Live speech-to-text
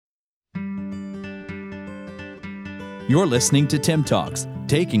You're listening to Tim Talks,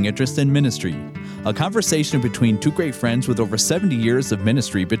 Taking Interest in Ministry, a conversation between two great friends with over 70 years of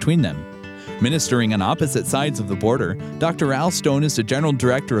ministry between them. Ministering on opposite sides of the border, Dr. Al Stone is the General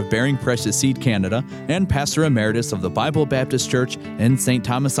Director of Bearing Precious Seed Canada and Pastor Emeritus of the Bible Baptist Church in St.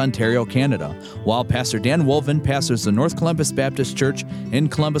 Thomas, Ontario, Canada, while Pastor Dan Wolven pastors the North Columbus Baptist Church in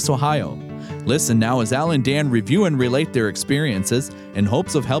Columbus, Ohio. Listen now as Al and Dan review and relate their experiences in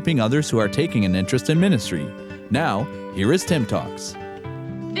hopes of helping others who are taking an interest in ministry. Now, here is Tim Talks.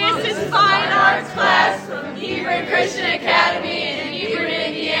 This is Fine Arts class from Hebron Christian Academy in Hebron,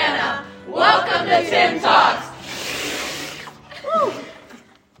 Indiana. Welcome to Tim Talks.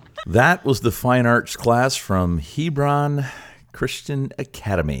 That was the Fine Arts class from Hebron Christian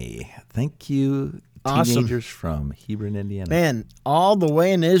Academy. Thank you, teenagers from Hebron, Indiana. Man, all the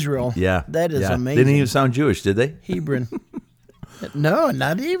way in Israel. Yeah. That is amazing. Didn't even sound Jewish, did they? Hebron. No,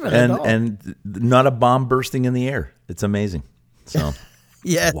 not even at all. And not a bomb bursting in the air. It's amazing. So,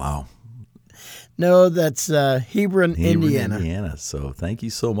 yeah. Wow. No, that's Hebron, Indiana. So thank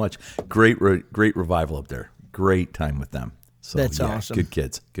you so much. Great revival up there. Great time with them. So, that's awesome. Good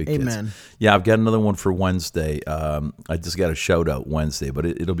kids. Amen. Kids. Yeah, I've got another one for Wednesday. I just got a shout out Wednesday, but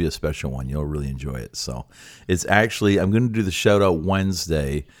it'll be a special one. You'll really enjoy it. So it's actually, I'm going to do the shout out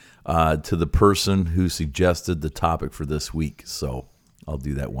Wednesday to the person who suggested the topic for this week. So I'll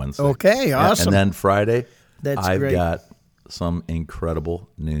do that Wednesday. Okay, awesome. And then Friday, I've great. got some incredible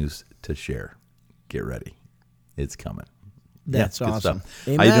news to share. Get ready. It's coming. That's awesome.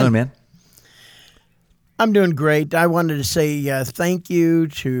 How you doing, man? I'm doing great. I wanted to say thank you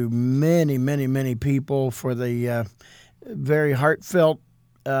to many people for the very heartfelt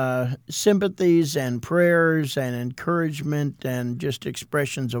sympathies and prayers and encouragement and just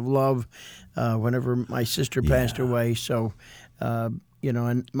expressions of love whenever my sister passed away. So,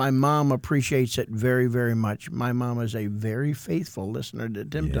 and my mom appreciates it very, very much. My mom is a very faithful listener to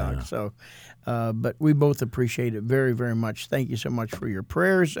Tim Talk. So, but we both appreciate it very, very much. Thank you so much for your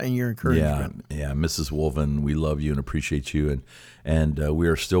prayers and your encouragement. Yeah, Mrs. Wolven, we love you and appreciate you, and we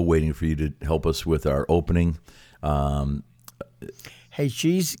are still waiting for you to help us with our opening. Hey,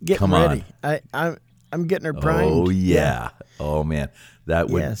 she's getting ready. I'm getting her primed. Oh yeah. Oh man, that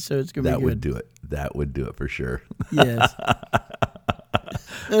would. Yeah, so it's gonna be good. That would do it. That would do it for sure. Yes.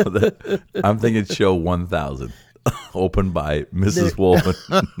 I'm thinking show 1,000, opened by Mrs. Wolven.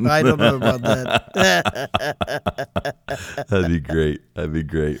 I don't know about that. That'd be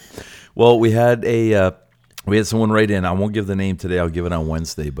great. Well, we had someone write in. I won't give the name today. I'll give it on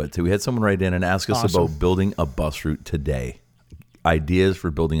Wednesday. But we had someone write in and ask us about building a bus route today. Ideas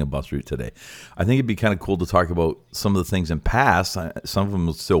for building a bus route today. I think it'd be kind of cool to talk about some of the things in past. Some of them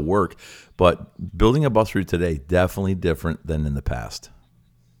will still work, but building a bus route today, definitely different than in the past.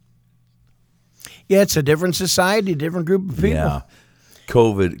 Yeah, it's a different society, different group of people. Yeah,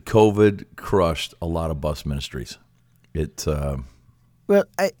 COVID crushed a lot of bus ministries. To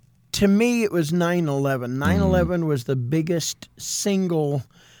me, it was 9/11. 9/11 was the biggest single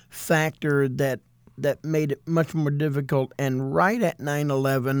factor that made it much more difficult. And right at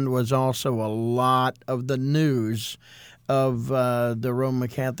 9/11 was also a lot of the news of the Roman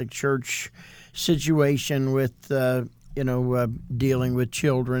Catholic Church situation with dealing with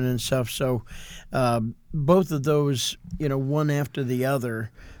children and stuff. So both of those, one after the other,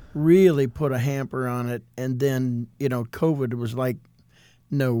 really put a hamper on it. And then, COVID was like,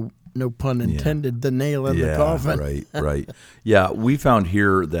 no pun intended, the nail in the coffin. Right. Yeah, we found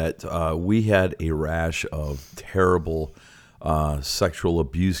here that we had a rash of terrible sexual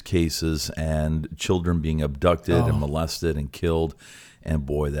abuse cases and children being abducted and molested and killed. And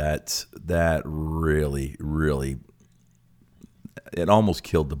boy, that really, really, it almost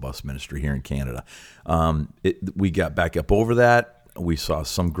killed the bus ministry here in Canada. We got back up over that. We saw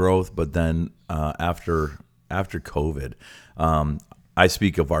some growth, but then after COVID, I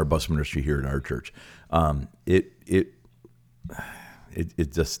speak of our bus ministry here at our church. It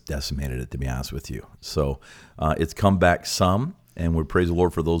just decimated it, to be honest with you. So it's come back some, and we praise the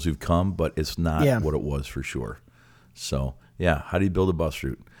Lord for those who've come, but it's not what it was for sure. So how do you build a bus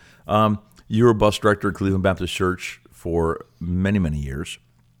route? You were a bus director at Cleveland Baptist Church for many, many years,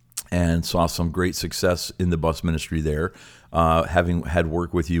 and saw some great success in the bus ministry there. Having had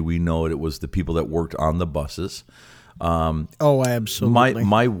work with you, we know it was the people that worked on the buses. Absolutely.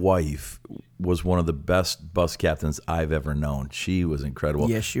 My wife was one of the best bus captains I've ever known. She was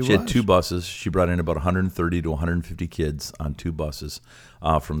incredible. Yes, she was. She had two buses. She brought in about 130 to 150 kids on two buses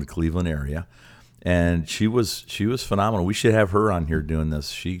from the Cleveland area. And she was phenomenal. We should have her on here doing this.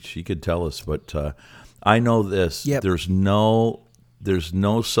 She could tell us, but I know this. Yep. There's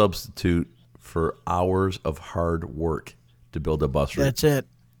no substitute for hours of hard work to build a bus route.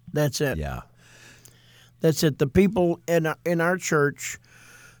 That's it. Yeah. That's it. The people in our church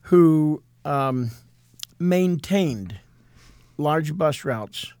who maintained large bus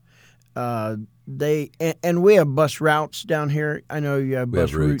routes, and we have bus routes down here. I know you have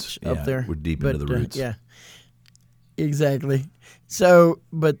bus routes up there. We're deep into the roots. Yeah, exactly. So,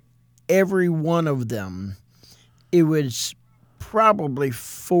 but every one of them, it was probably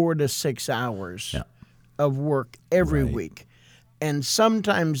 4 to 6 hours of work every week. And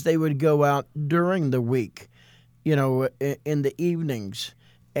sometimes they would go out during the week, in the evenings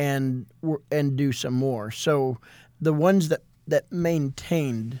and do some more. So the ones that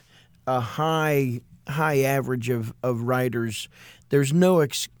maintained a high average of riders, there's no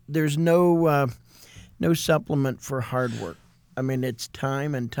supplement for hard work. I mean, it's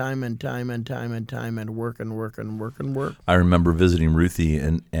time and time and time and time and time and work and work and work and work. I remember visiting Ruthie,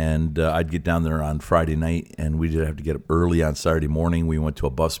 and I'd get down there on Friday night, and we did have to get up early on Saturday morning. We went to a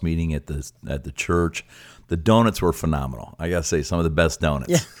bus meeting at the church. The donuts were phenomenal. I gotta say, some of the best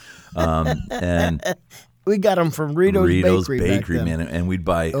donuts. Yeah. And we got them from Rito's Bakery, man. And we'd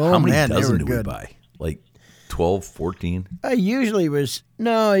buy how many man, dozen do good. we buy? Like 12, 14? It's usually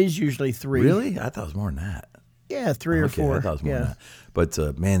 3. Really? I thought it was more than that. Yeah, 3 or 4. I thought it was more than that.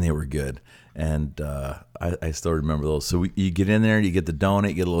 But, man, they were good. And I still remember those. So you get in there, you get the donut,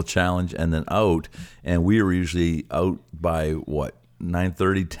 you get a little challenge, and then out. And we were usually out by,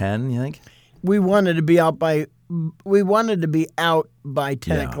 9:30, 10, you think? We wanted to be out by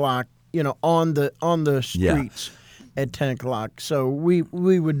 10 o'clock, on the streets at 10 o'clock. So we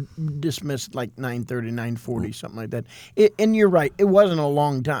would dismiss like 9:30, 9:40, something like that. And you're right, it wasn't a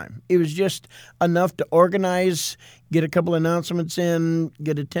long time. It was just enough to organize, get a couple announcements in,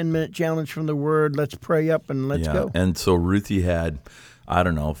 get a 10-minute challenge from the Word, let's pray up and let's go. And so Ruthie had,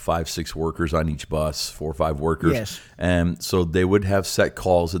 5, 6 workers on each bus, 4 or 5 workers. Yes. And so they would have set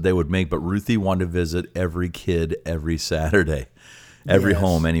calls that they would make, but Ruthie wanted to visit every kid every Saturday. Every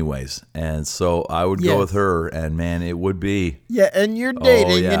home anyways. And so I would go with her, and man, it would be. Yeah, and you're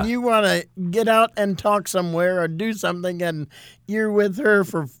dating, and you want to get out and talk somewhere or do something, and you're with her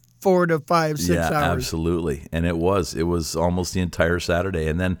for 4 to 5, 6 hours. Yeah, absolutely. And it was almost the entire Saturday.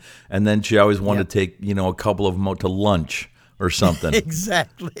 And then she always wanted to take, a couple of them out to lunch or something.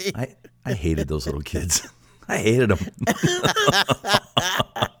 Exactly. I hated those little kids. I hated them.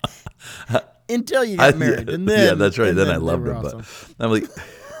 Until you got married. And then, that's right. Then I loved them. them. Awesome. But I'm like,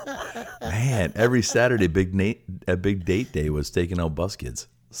 man, every Saturday, big date day was taking out bus kids.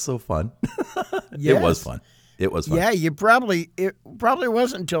 So fun. Yes. It was fun. It was fun. Yeah, it probably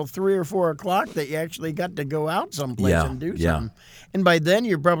wasn't until 3 or 4 o'clock that you actually got to go out someplace and do something. And by then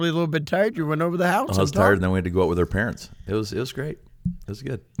you're probably a little bit tired. You went over the house. I was tired, and then we had to go out with our parents. It was great. It was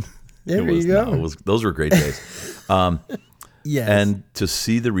good. There you go. Those were great days. Yes. And to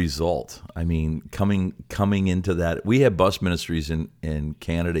see the result, I mean, coming into that, we had bus ministries in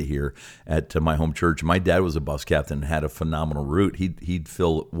Canada here at my home church. My dad was a bus captain and had a phenomenal route. He'd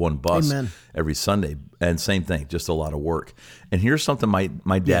fill one bus every Sunday, and same thing, just a lot of work. And here's something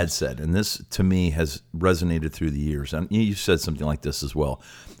my dad said, and this to me has resonated through the years. And you said something like this as well.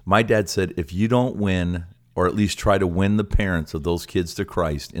 My dad said, if you don't win, or at least try to win the parents of those kids to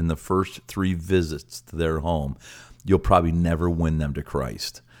Christ in the first 3 visits to their home, you'll probably never win them to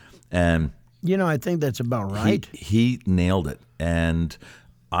Christ. And I think that's about right. He nailed it. And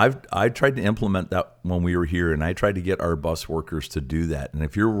I tried to implement that when we were here, and I tried to get our bus workers to do that. And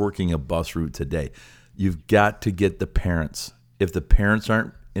if you're working a bus route today, you've got to get the parents. If the parents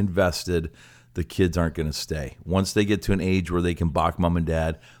aren't invested, the kids aren't going to stay. Once they get to an age where they can balk mom and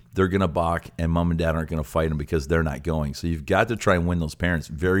dad, they're going to balk, and mom and dad aren't going to fight them because they're not going. So you've got to try and win those parents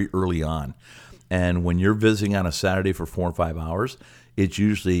very early on. And when you're visiting on a Saturday for 4 or 5 hours, it's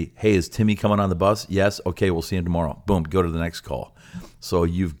usually, hey, is Timmy coming on the bus? Yes. Okay, we'll see him tomorrow. Boom, go to the next call. So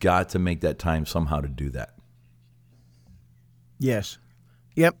you've got to make that time somehow to do that. Yes.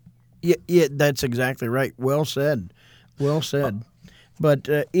 Yep. Yeah, that's exactly right. Well said. Well said. But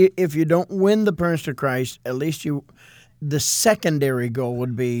if you don't win the parents to Christ, at least the secondary goal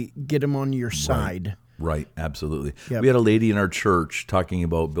would be get them on your side. Right, absolutely. Yep. We had a lady in our church talking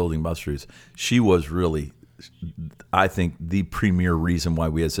about building bus routes. She was really, I think, the premier reason why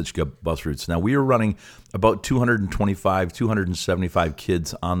we had such good bus routes. Now, we were running about 225, 275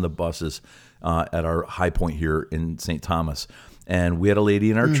 kids on the buses at our high point here in St. Thomas. And we had a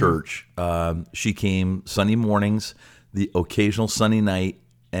lady in our church. She came Sunday mornings, the occasional Sunday night,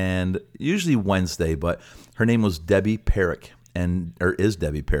 and usually Wednesday, but her name was Debbie Perrick, is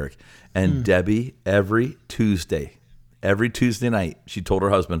Debbie Perrick. And Debbie, every Tuesday night, she told her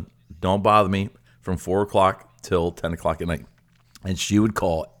husband, don't bother me from 4 o'clock till 10 o'clock at night. And she would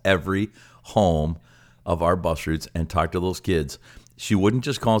call every home of our bus routes and talk to those kids. She wouldn't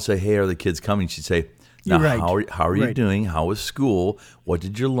just call and say, hey, are the kids coming? She'd say, now, how are you doing? How was school? What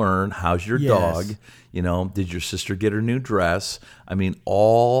did you learn? How's your dog? Did your sister get her new dress? I mean,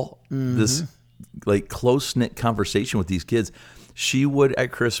 all this like close-knit conversation with these kids. She would,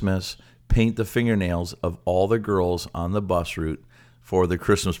 at Christmas, paint the fingernails of all the girls on the bus route for the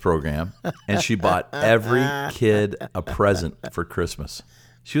Christmas program, and she bought every kid a present for Christmas.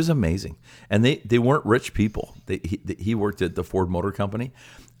 She was amazing. And they weren't rich people. He worked at the Ford Motor Company,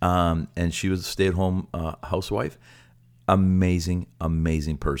 and she was a stay-at-home housewife. Amazing,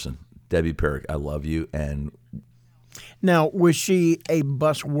 amazing person. Debbie Perrick, I love you. And now, was she a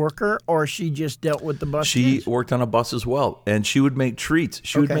bus worker, or she just dealt with the bus She worked on a bus as well, and she would make treats.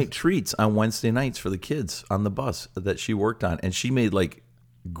 She would make treats on Wednesday nights for the kids on the bus that she worked on, and she made like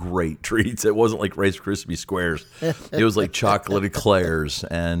great treats. It wasn't like Rice Krispie squares. It was like chocolate eclairs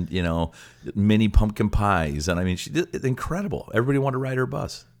and mini pumpkin pies, and I mean, she did incredible. Everybody wanted to ride her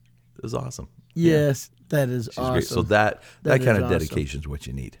bus. It was awesome. Yes, that is awesome. Great. So that kind of dedication is what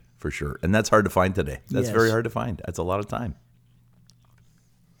you need. For sure. And that's hard to find today. That's very hard to find. That's a lot of time.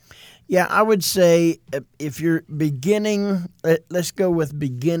 Yeah, I would say if you're beginning, let's go with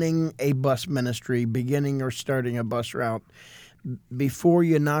beginning a bus ministry, beginning or starting a bus route. Before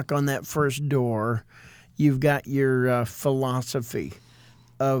you knock on that first door, you've got your philosophy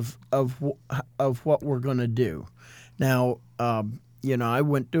of what we're going to do. Now, I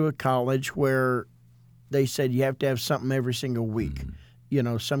went to a college where they said you have to have something every single week.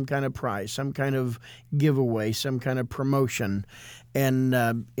 Some kind of prize, some kind of giveaway, some kind of promotion. And,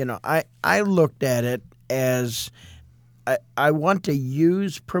 I looked at it as I want to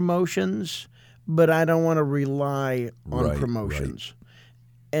use promotions, but I don't want to rely on promotions.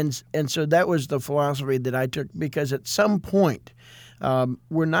 Right. And so that was the philosophy that I took, because at some point,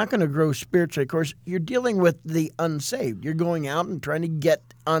 we're not going to grow spiritually. Of course, you're dealing with the unsaved. You're going out and trying to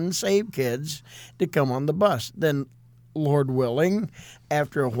get unsaved kids to come on the bus. Then, Lord willing,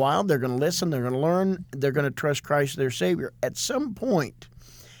 after a while, they're going to listen, they're going to learn, they're going to trust Christ their Savior. At some point,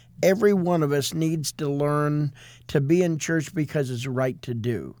 every one of us needs to learn to be in church because it's right to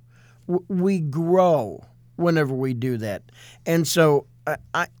do. We grow whenever we do that. And so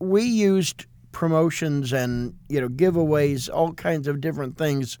we used promotions and giveaways, all kinds of different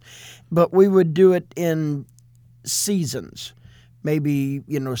things, but we would do it in seasons. Maybe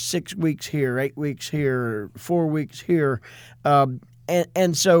 6 weeks here, 8 weeks here, 4 weeks here,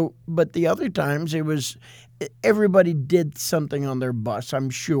 and so. But the other times it was everybody did something on their bus.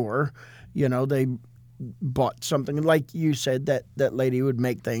 I'm sure, they bought something, like you said, that lady would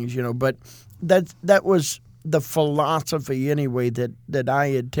make things, But that was the philosophy anyway that I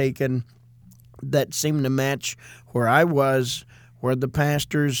had taken, that seemed to match where I was, where the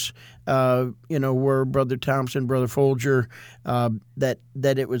pastors, were Brother Thompson, Brother Folger, that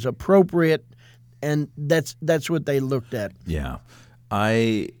it was appropriate, and that's what they looked at. Yeah,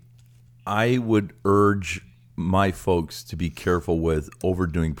 I would urge my folks to be careful with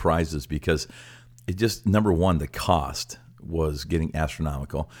overdoing prizes, because it just, number one, the cost was getting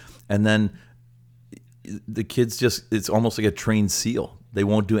astronomical, and then the kids it's almost like a trained seal. They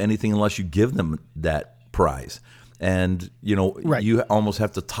won't do anything unless you give them that prize. And, you almost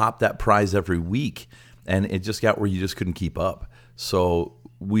have to top that prize every week. And it just got where you just couldn't keep up. So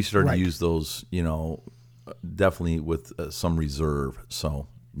we started to use those, definitely with some reserve. So,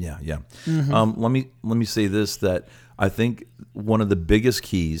 yeah. Let me say this, that I think one of the biggest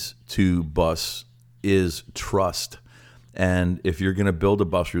keys to bus is trust. And if you're going to build a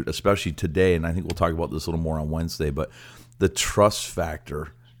bus route, especially today, and I think we'll talk about this a little more on Wednesday, but the trust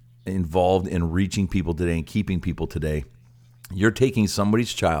factor involved in reaching people today and keeping people today. You're taking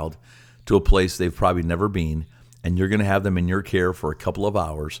somebody's child to a place they've probably never been, and you're going to have them in your care for a couple of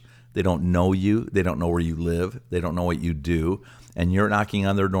hours. They don't know you. They don't know where you live. They don't know what you do. And you're knocking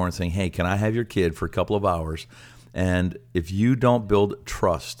on their door and saying, hey, can I have your kid for a couple of hours? And if you don't build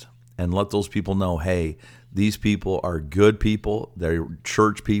trust and let those people know, hey, these people are good people, they're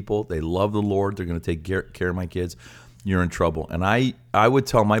church people, they love the Lord, they're going to take care of my kids, you're in trouble. And I would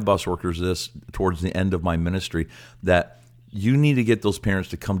tell my bus workers this towards the end of my ministry, that you need to get those parents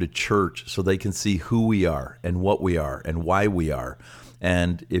to come to church so they can see who we are and what we are and why we are.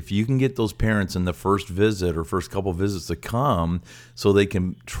 And if you can get those parents in the first visit or first couple visits to come so they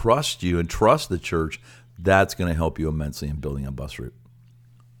can trust you and trust the church, that's going to help you immensely in building a bus route.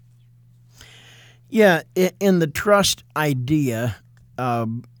 Yeah, in the trust idea,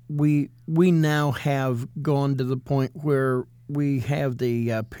 we now have gone to the point where we have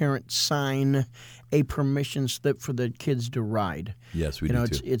the parents sign a permission slip for the kids to ride. Yes, we do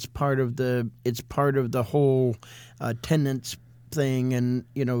too. It's part of the whole attendance thing, and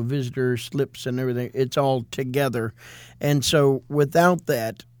visitor slips and everything. It's all together, and so without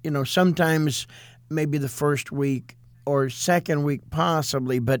that, sometimes maybe the first week or second week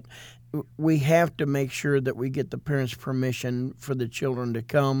possibly, but we have to make sure that we get the parents' permission for the children to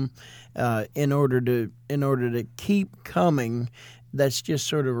come in order to keep coming. That's just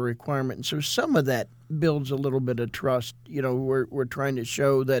sort of a requirement. So some of that builds a little bit of trust. We're trying to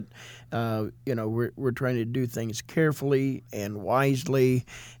show that we're trying to do things carefully and wisely,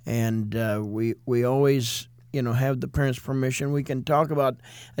 and we always have the parents' permission. We can talk about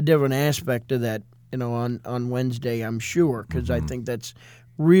a different aspect of that on Wednesday, I'm sure, because I think that's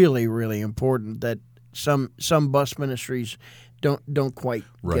really, really important that some bus ministries don't quite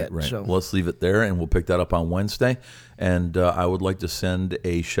get. Right. So Well, let's leave it there, and we'll pick that up on Wednesday. And I would like to send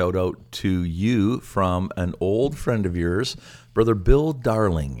a shout out to you from an old friend of yours, Brother Bill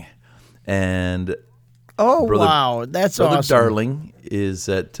Darling. And wow, that's Brother awesome. Darling is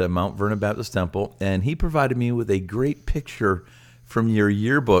at Mount Vernon Baptist Temple, and he provided me with a great picture from your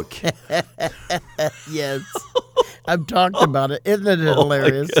yearbook. Yes, I've talked about it. Isn't it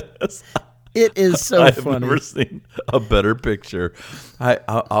hilarious? It is so funny. I've never seen a better picture.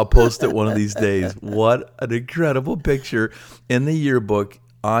 I'll post it one of these days. What an incredible picture in the yearbook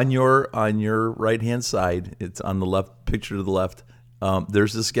on your right hand side. It's on the left picture to the left.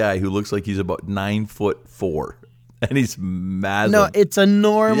 There's this guy who looks like he's about 9'4", and he's massive. No, it's a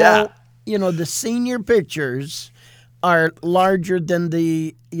normal. Yeah. The senior pictures are larger than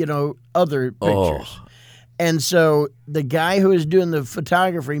the other pictures. Oh. And so the guy who was doing the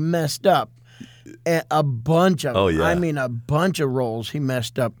photography messed up a bunch of them. Oh, yeah. I mean, a bunch of rolls he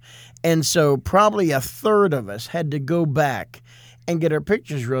messed up. And so probably a third of us had to go back and get our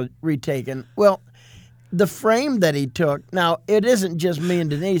pictures retaken. Well, the frame that he took, now it isn't just me and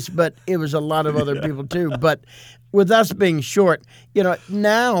Denise, but it was a lot of other people too. But with us being short,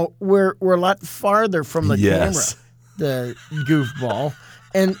 now we're a lot farther from the camera, the goofball.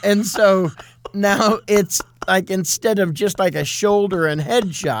 And so now it's like instead of just like a shoulder and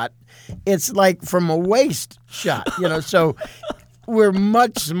head shot, it's like from a waist shot, so we're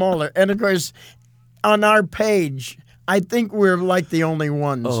much smaller. And of course, on our page, I think we're like the only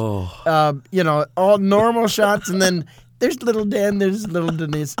ones. All normal shots, and then there's little Dan, there's little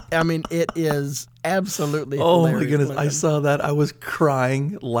Denise. I mean, it is absolutely hilarious. Oh, my goodness. I saw that. I was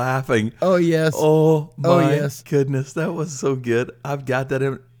crying, laughing. Oh, yes. Oh, my yes. goodness. That was so good. I've got that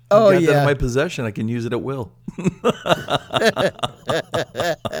in my possession. I can use it at will.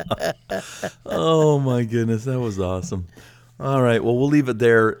 Oh, my goodness. That was awesome. All right. Well, we'll leave it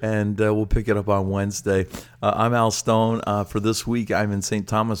there, and we'll pick it up on Wednesday. I'm Al Stone. For this week, I'm in St.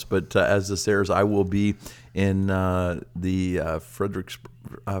 Thomas, but as this airs, I will be in the Fredericksburg,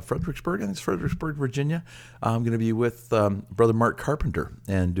 I think it's Fredericksburg, Virginia. I'm going to be with Brother Mark Carpenter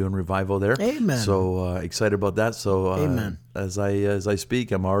and doing revival there. Amen. So excited about that. So Amen. As I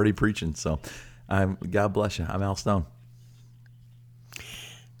speak, I'm already preaching. So God bless you. I'm Al Stone.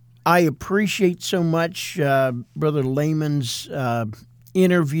 I appreciate so much Brother Lehman's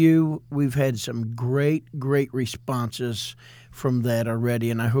interview. We've had some great responses from that already,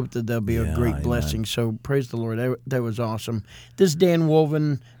 and I hope that there'll be a great blessing. So praise the Lord. That was awesome. This is Dan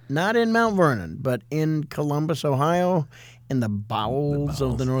Wolven, not in Mount Vernon, but in Columbus, Ohio, in the bowels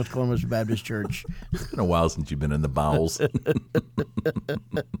of the North Columbus Baptist Church. It's been a while since you've been in the bowels.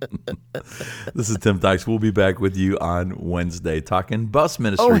 This is Tim Talks. We'll be back with you on Wednesday talking bus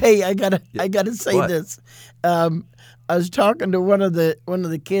ministry. Oh, hey, I gotta say this. I was talking to one of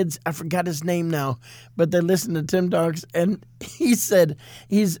the kids. I forgot his name now, but they listened to Tim Talks, and he said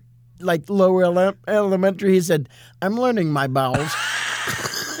he's like lower elementary. He said, "I'm learning my bowels."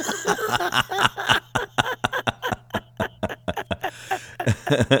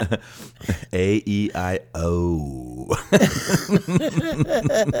 A-E-I-O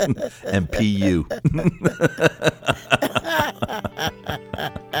and P-U. We're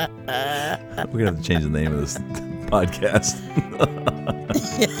going to have to change the name of this podcast.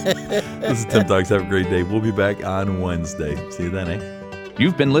 This is Tim Talks. Have a great day. We'll be back on Wednesday. See you then, eh?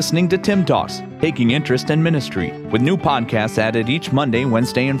 You've been listening to Tim Talks, taking interest in ministry, with new podcasts added each Monday,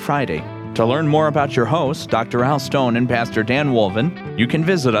 Wednesday, and Friday. To learn more about your hosts, Dr. Al Stone and Pastor Dan Wolven, you can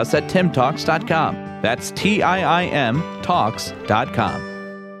visit us at timtalks.com. That's TIIM Talks.com.